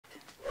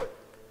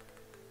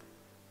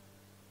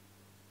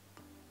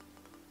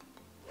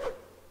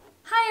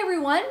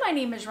everyone, my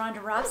name is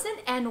Rhonda Robson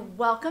and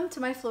welcome to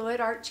my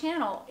Fluid Art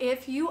channel.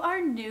 If you are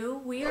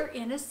new, we are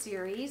in a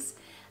series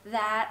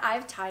that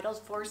I've titled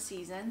 4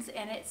 Seasons,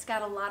 and it's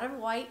got a lot of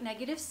white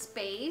negative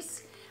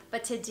space,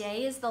 but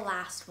today is the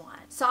last one.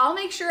 So I'll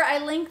make sure I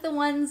link the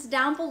ones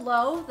down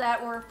below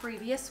that were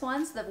previous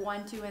ones, the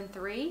 1, 2, and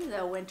 3,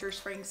 the winter,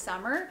 spring,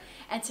 summer,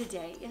 and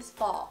today is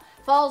fall.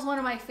 Fall is one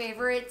of my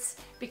favorites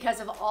because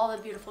of all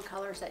the beautiful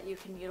colors that you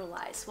can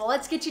utilize. Well,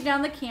 let's get you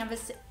down the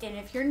canvas, and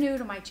if you're new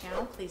to my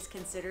channel, please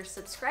consider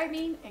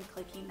subscribing and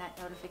clicking that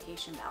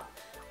notification bell.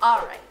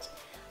 All right,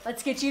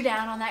 let's get you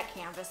down on that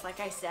canvas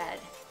like I said.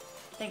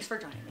 Thanks for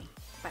joining me.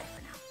 Bye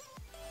for now.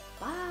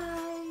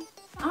 Bye.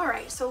 All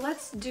right, so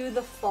let's do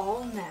the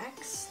fall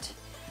next.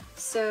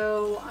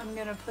 So I'm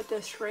gonna put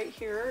this right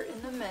here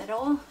in the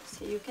middle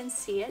so you can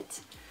see it.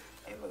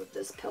 I move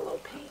this pillow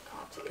paint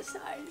off to the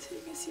side so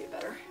you can see it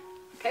better.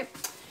 Okay,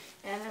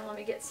 and then let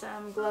me get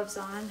some gloves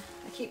on.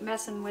 I keep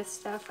messing with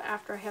stuff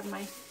after I have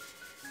my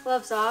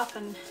gloves off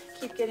and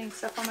keep getting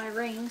stuff on my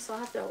rings, so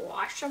I'll have to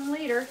wash them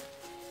later.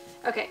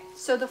 Okay,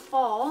 so the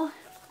fall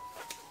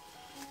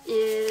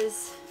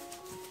is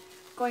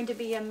going to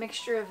be a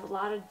mixture of a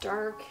lot of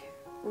dark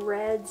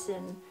reds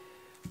and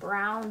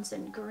browns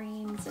and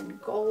greens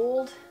and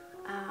gold,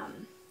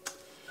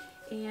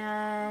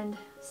 and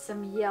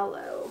some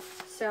yellow.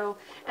 So,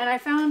 and I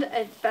found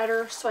a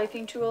better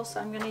swiping tool, so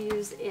I'm going to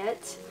use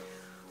it.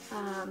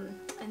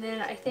 And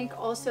then I think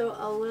also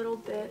a little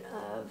bit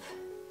of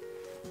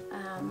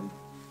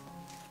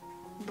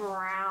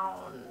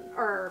brown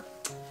or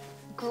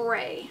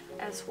gray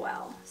as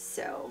well.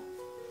 So,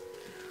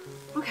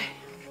 okay,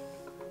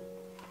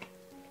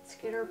 let's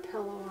get our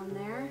pillow on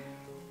there.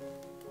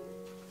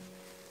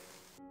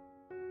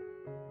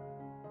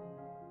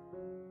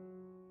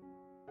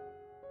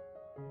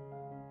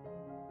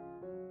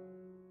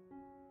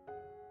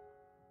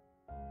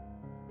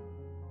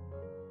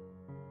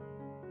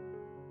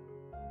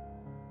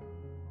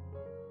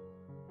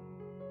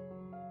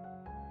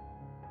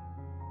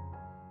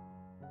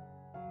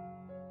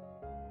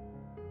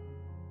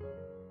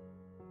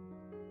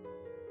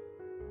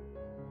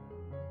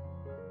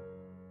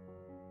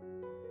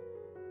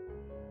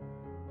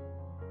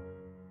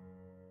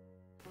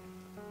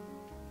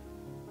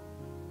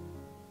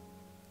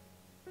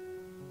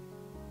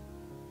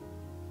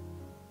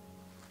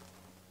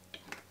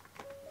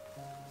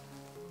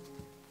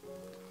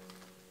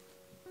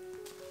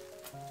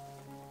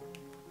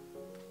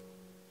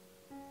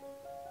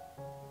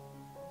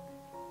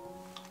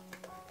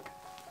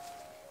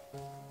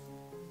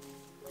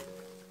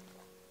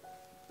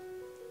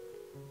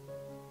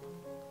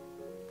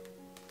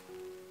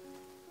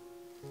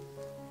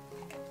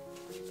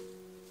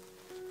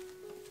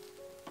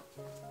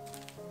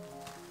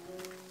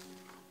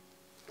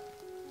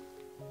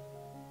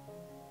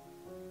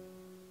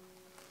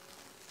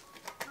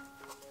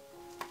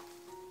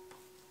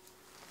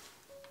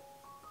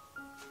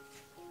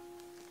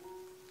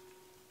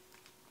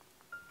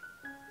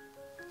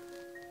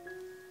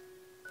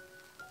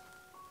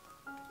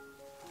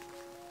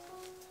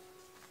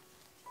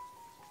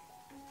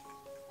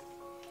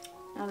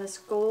 Now this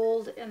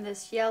gold and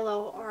this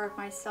yellow are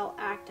my Cell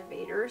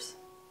Activators,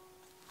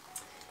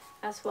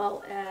 as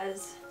well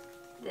as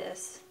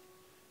this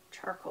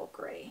charcoal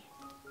gray.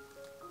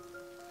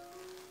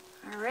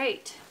 All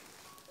right.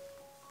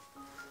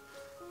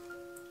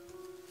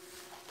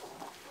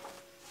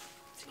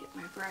 Let's get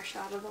my brush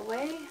out of the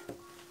way.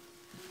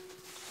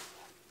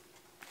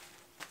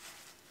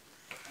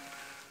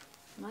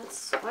 Let's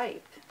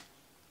swipe.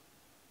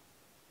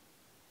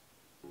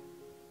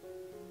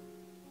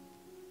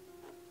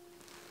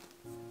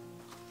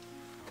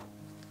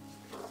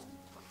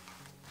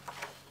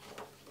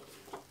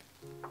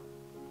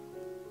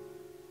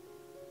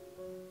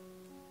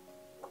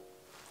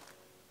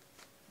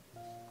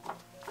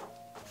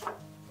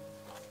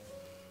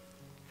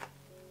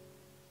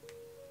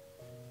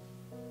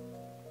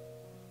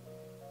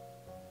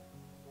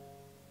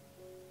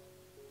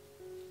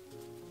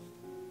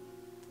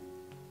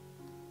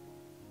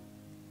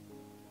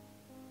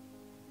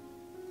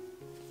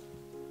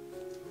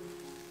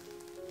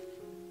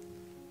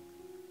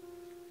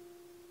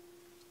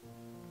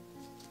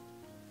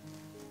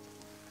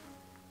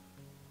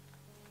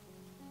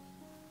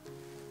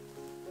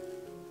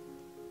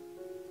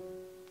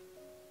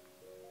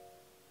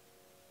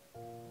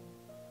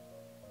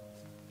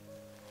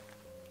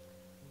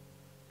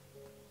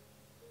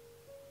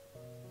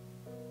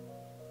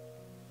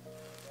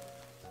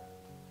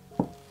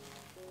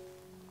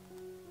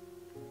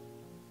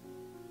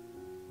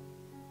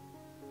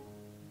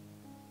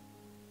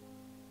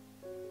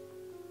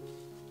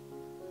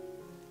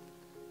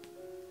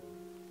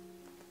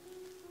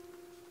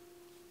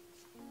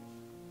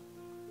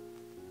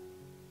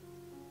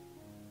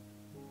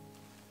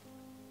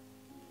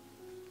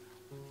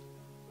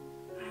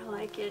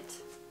 Like it.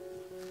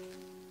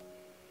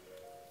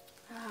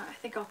 I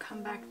think I'll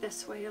come back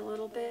this way a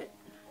little bit,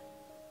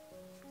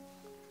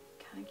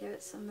 kind of give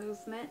it some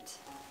movement.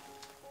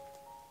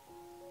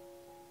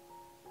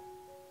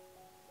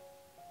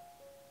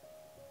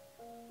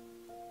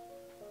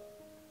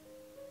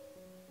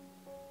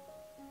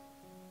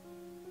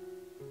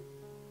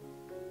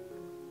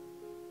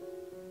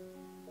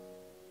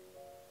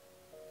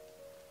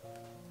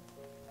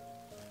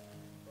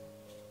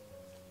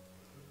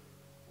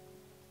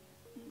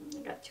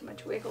 got too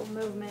much wiggle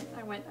movement.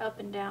 I went up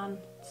and down,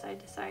 side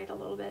to side a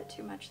little bit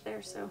too much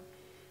there, so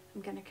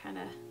I'm gonna kind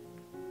of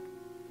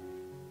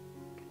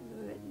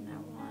move it in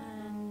that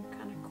one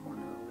kind of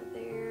corner over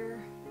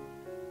there.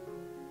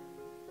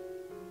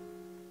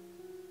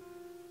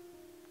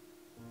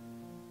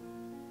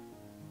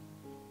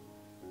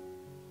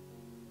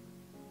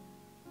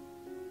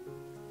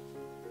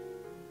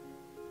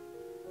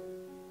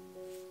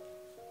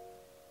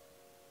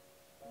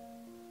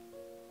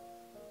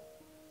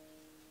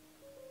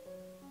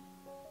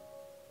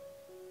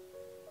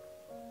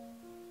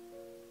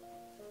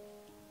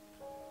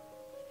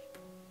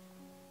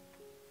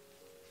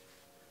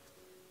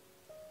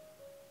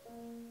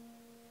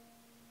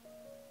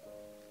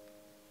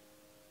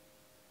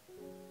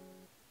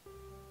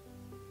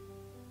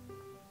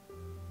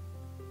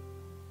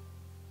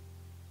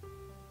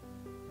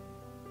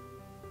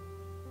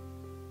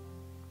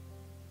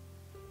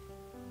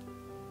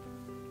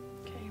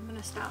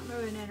 Stop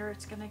moving it or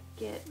it's gonna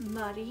get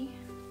muddy.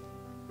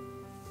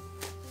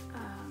 I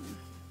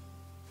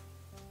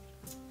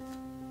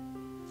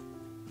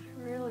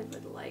really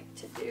would like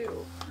to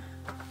do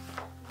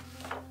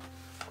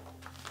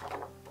a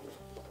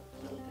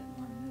little bit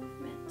more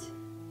movement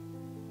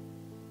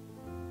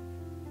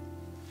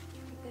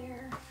through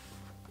there.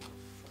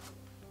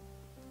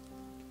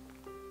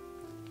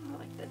 I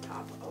like the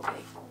top.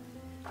 Okay.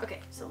 Okay,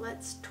 so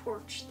let's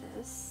torch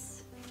this.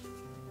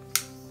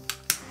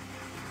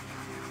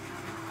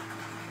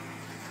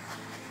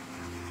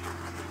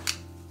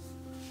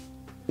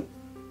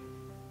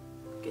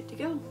 Good to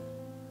go.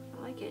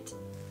 I like it.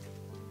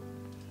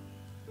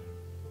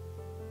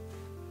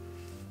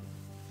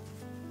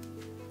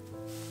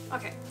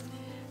 Okay,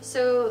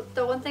 so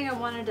the one thing I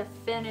wanted to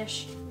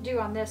do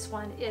on this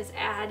one is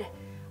add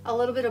a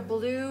little bit of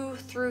blue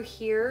through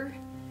here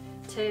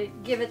to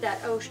give it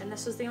that ocean.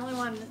 This was the only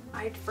one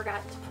I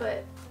forgot to put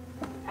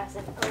as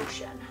an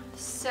ocean.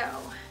 So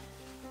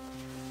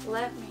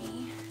let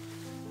me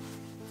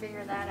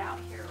figure that out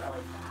here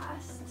really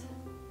fast.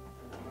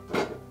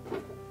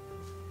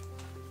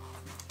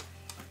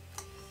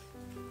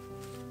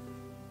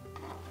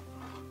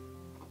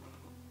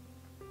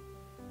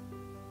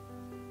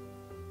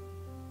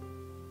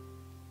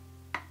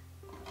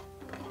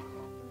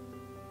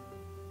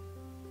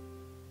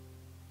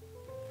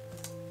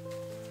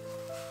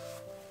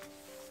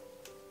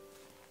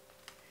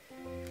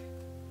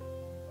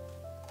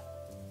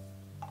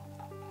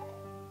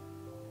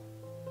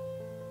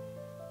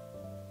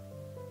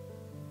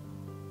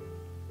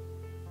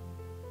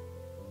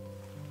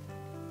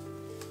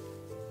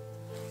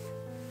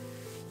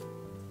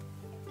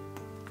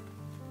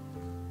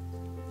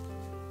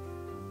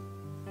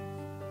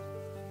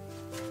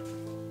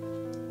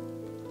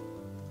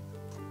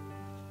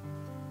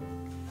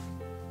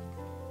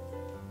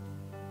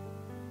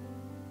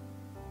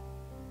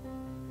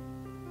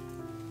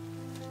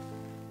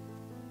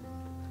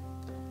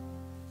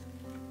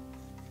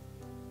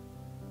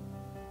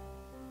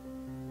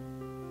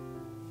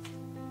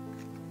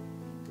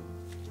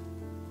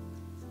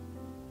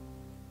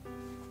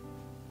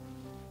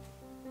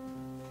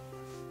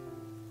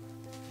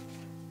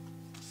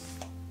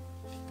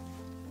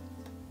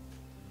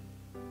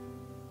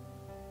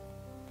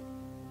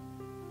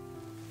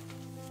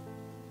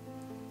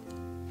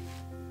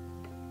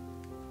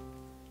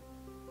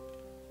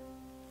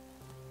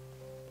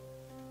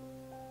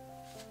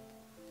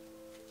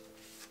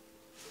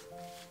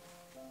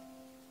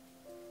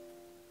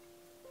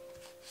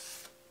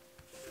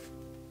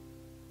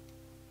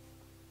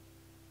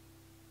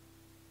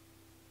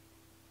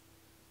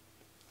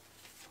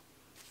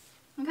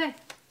 Okay,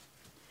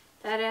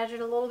 that added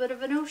a little bit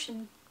of an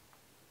ocean.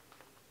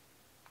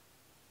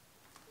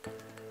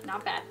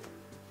 Not bad.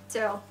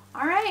 So,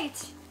 all right.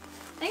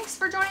 Thanks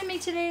for joining me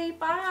today.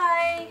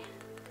 Bye.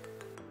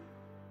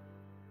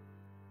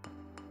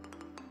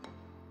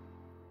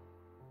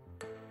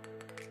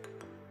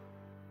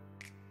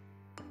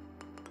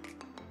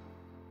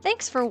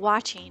 Thanks for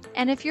watching,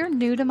 and if you're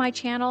new to my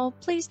channel,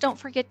 please don't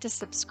forget to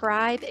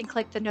subscribe and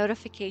click the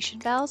notification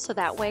bell so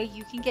that way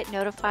you can get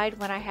notified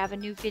when I have a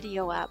new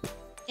video up.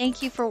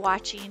 Thank you for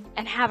watching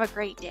and have a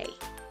great day.